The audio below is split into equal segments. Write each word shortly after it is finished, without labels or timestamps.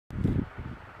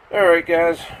Alright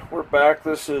guys, we're back.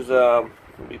 This is going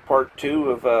to be part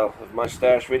 2 of my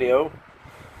stash video.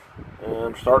 And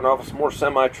I'm starting off with some more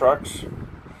semi-trucks.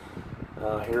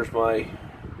 Here's my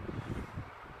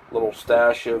little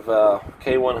stash of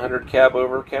K100 cab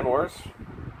over Kenworths.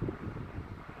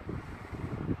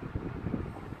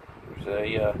 There's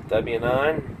a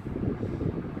W9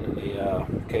 and a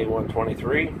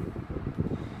K123.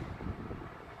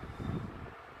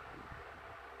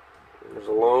 There's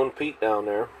a lone Pete down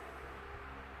there.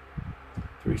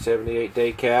 378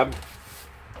 day cab.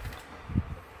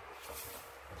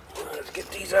 Let's get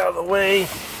these out of the way.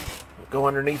 Go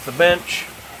underneath the bench.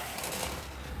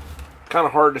 Kind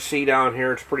of hard to see down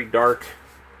here. It's pretty dark.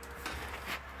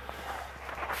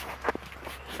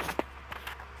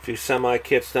 A few semi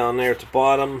kits down there at the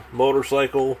bottom.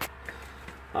 Motorcycle.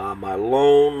 My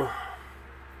lone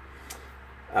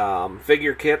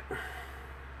figure kit.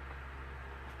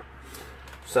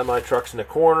 Semi trucks in the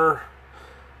corner.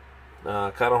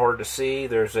 Kind of hard to see.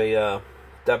 There's a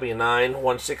W9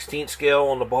 1/16 scale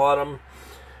on the bottom.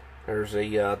 There's a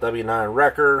W9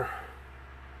 wrecker.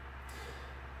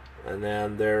 And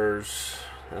then there's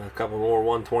a couple more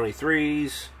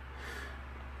 123s.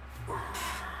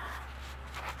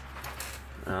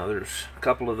 There's a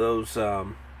couple of those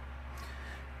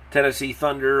Tennessee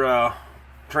Thunder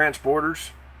transporters.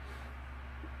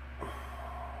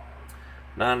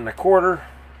 9 1/4.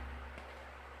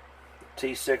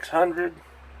 T600,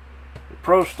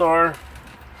 ProStar,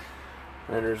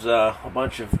 and there's a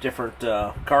bunch of different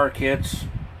car kits.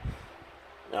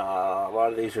 A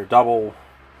lot of these are double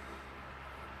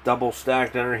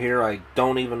stacked under here. I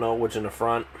don't even know what's in the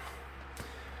front.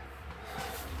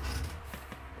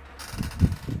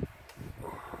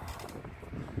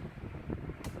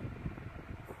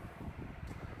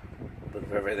 Bit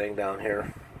of everything down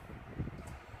here.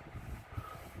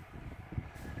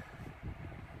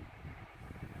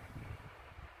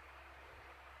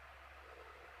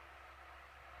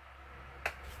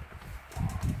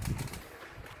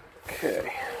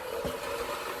 Okay,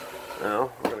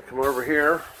 now we're going to come over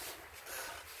here.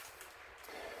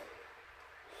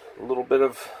 A little bit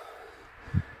of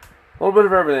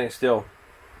everything still.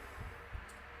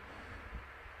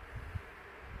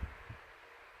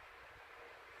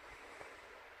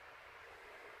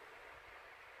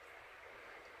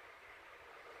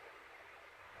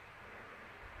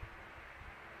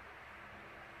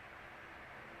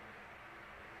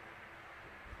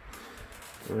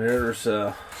 There's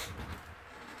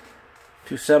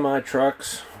two semi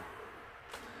trucks.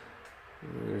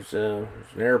 There's an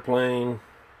airplane.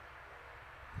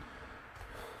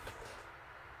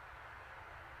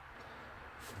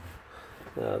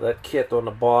 That kit on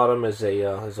the bottom is a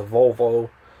Volvo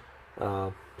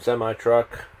semi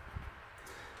truck,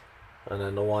 and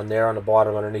then the one there on the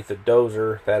bottom underneath the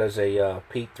dozer, that is a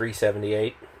Pete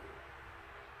 378.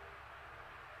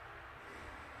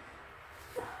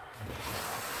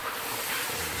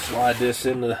 Slide this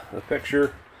into the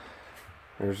picture.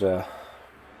 There's a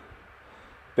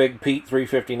big Pete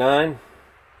 359.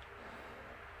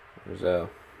 There's a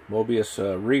Mobius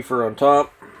reefer on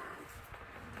top.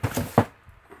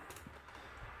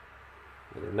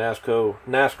 The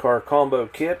NASCAR combo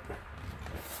kit.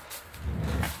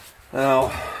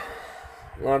 Now,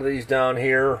 a lot of these down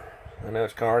here, I know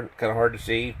it's kind of hard to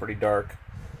see, pretty dark.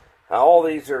 All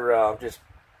these are just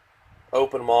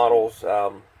open models.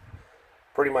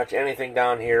 Pretty much anything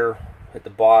down here at the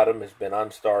bottom has been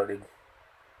unstarted.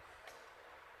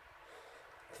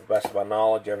 To the best of my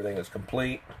knowledge, everything is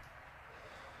complete.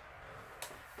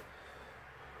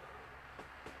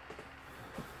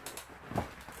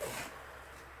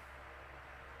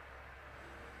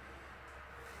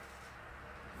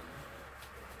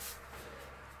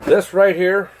 This right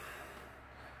here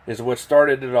is what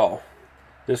started it all.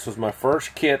 This was my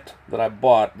first kit that I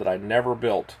bought that I never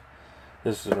built.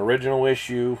 This is an original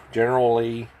issue, General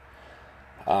Lee.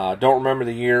 Don't remember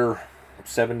the year,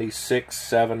 76,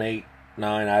 7, 8,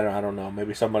 9, I don't know.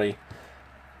 Maybe somebody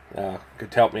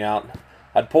could help me out.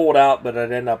 I'd pull it out, but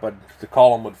I'd end up, the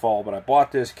column would fall. But I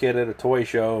bought this kit at a toy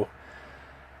show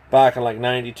back in like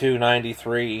 92,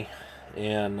 93,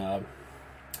 and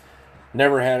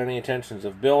never had any intentions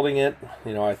of building it.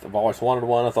 You know, I've always wanted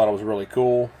one. I thought it was really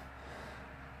cool.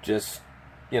 Just,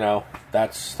 you know,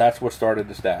 that's what started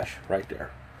the stash right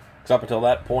there. Because up until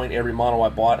that point, every model I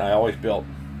bought, I always built.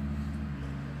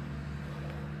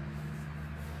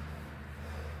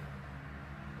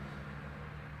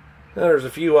 Now, there's a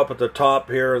few up at the top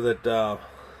here that,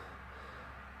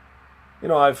 you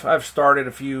know, I've started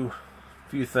a few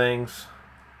things.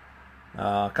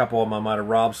 A couple of them I might have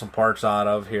robbed some parts out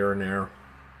of here and there.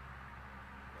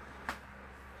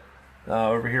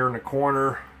 over here in the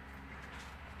corner.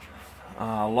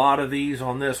 A lot of these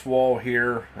on this wall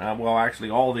here, well actually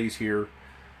all these here,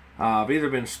 have either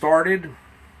been started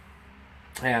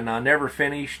and never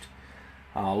finished.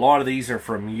 A lot of these are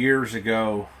from years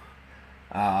ago,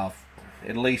 at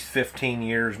least 15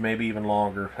 years, maybe even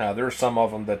longer. There's some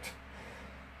of them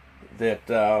that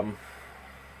I'm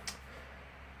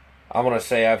going to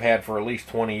say I've had for at least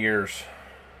 20 years.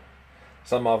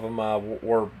 Some of them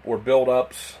were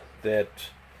build-ups that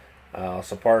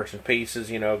some parts and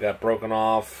pieces, you know, got broken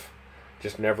off.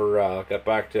 Just never got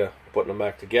back to putting them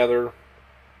back together.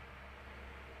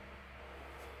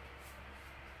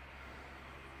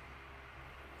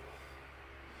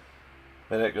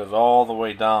 And it goes all the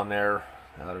way down there.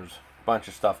 There's a bunch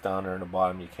of stuff down there in the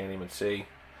bottom you can't even see.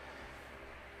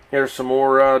 Here's some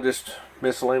more just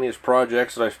miscellaneous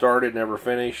projects that I started, never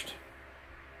finished.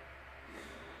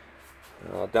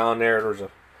 Down there,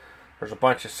 there's a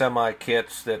bunch of semi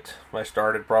kits that I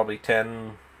started probably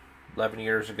 10, 11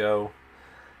 years ago.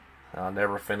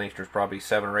 Never finished. There's probably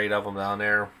 7 or 8 of them down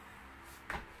there.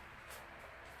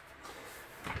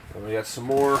 And we got some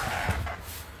more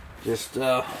just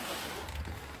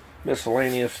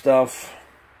miscellaneous stuff.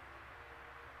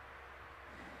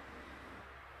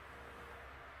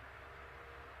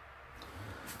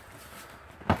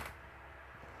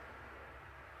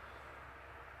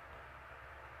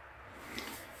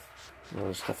 All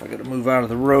this stuff I got to move out of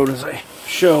the road as I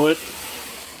show it.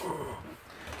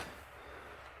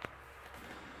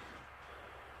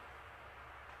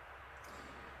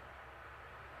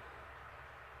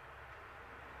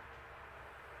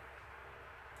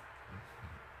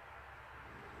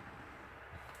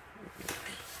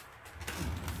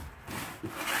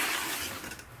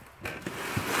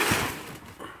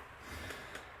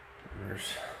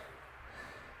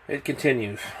 It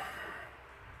continues.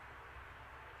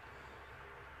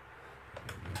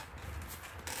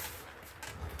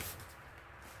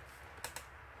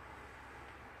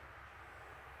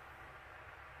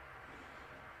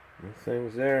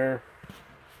 Things there.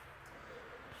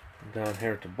 Down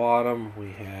here at the bottom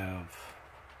we have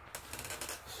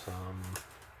some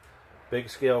big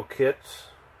scale kits,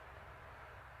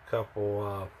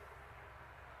 couple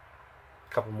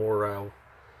more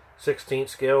 16th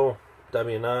scale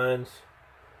W9s, just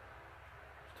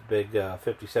a big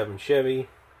 57 Chevy,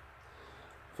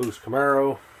 Foose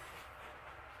Camaro.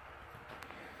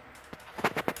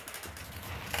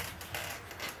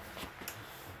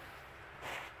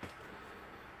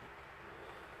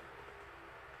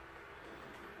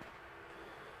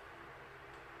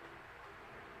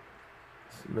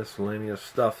 Some miscellaneous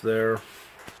stuff there.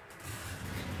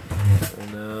 And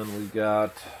then we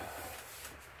got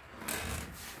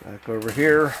back over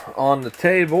here on the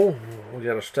table, we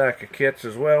got a stack of kits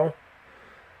as well.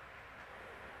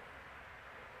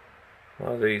 A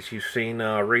lot of these you've seen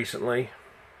recently.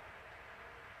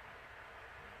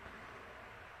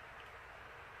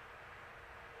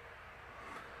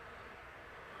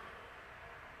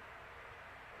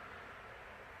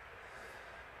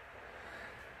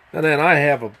 And then I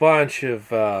have a bunch of,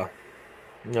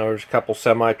 there's a couple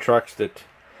semi trucks that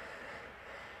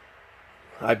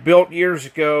I built years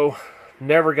ago,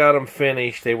 never got them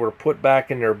finished. They were put back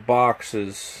in their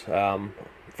boxes.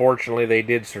 Fortunately, they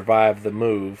did survive the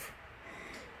move.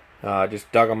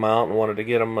 Just dug them out and wanted to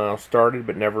get them started,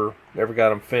 but never got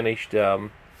them finished. You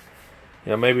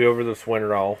know, maybe over this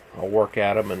winter I'll work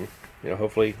at them and, you know,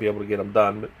 hopefully be able to get them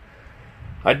done. But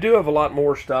I do have a lot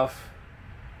more stuff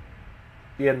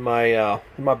in my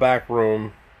back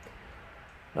room.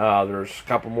 There's a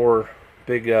couple more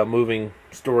big moving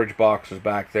storage boxes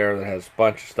back there that has a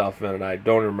bunch of stuff in it. I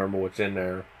don't remember what's in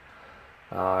there.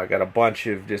 I got a bunch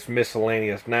of just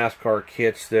miscellaneous NASCAR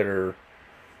kits that are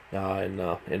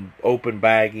in open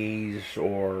baggies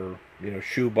or, you know,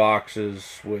 shoe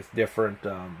boxes with different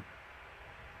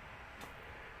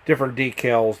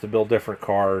decals to build different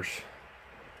cars.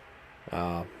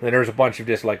 And there's a bunch of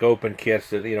just like open kits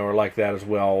that, you know, are like that as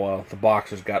well. The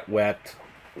boxes got wet,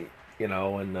 you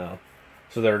know, and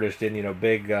so they're just in, you know,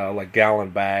 big like gallon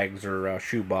bags or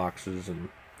shoe boxes. And,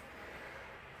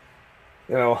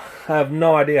 you know, I have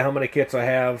no idea how many kits I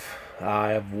have.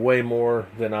 I have way more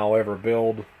than I'll ever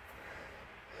build.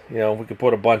 You know, we could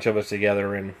put a bunch of us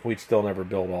together and we'd still never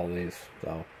build all these.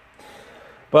 So,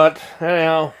 but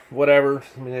anyhow, whatever.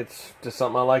 I mean, it's just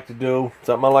something I like to do,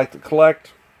 something I like to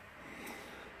collect.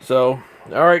 So,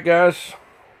 alright guys,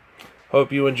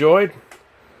 hope you enjoyed,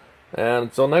 and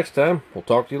until next time, we'll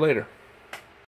talk to you later.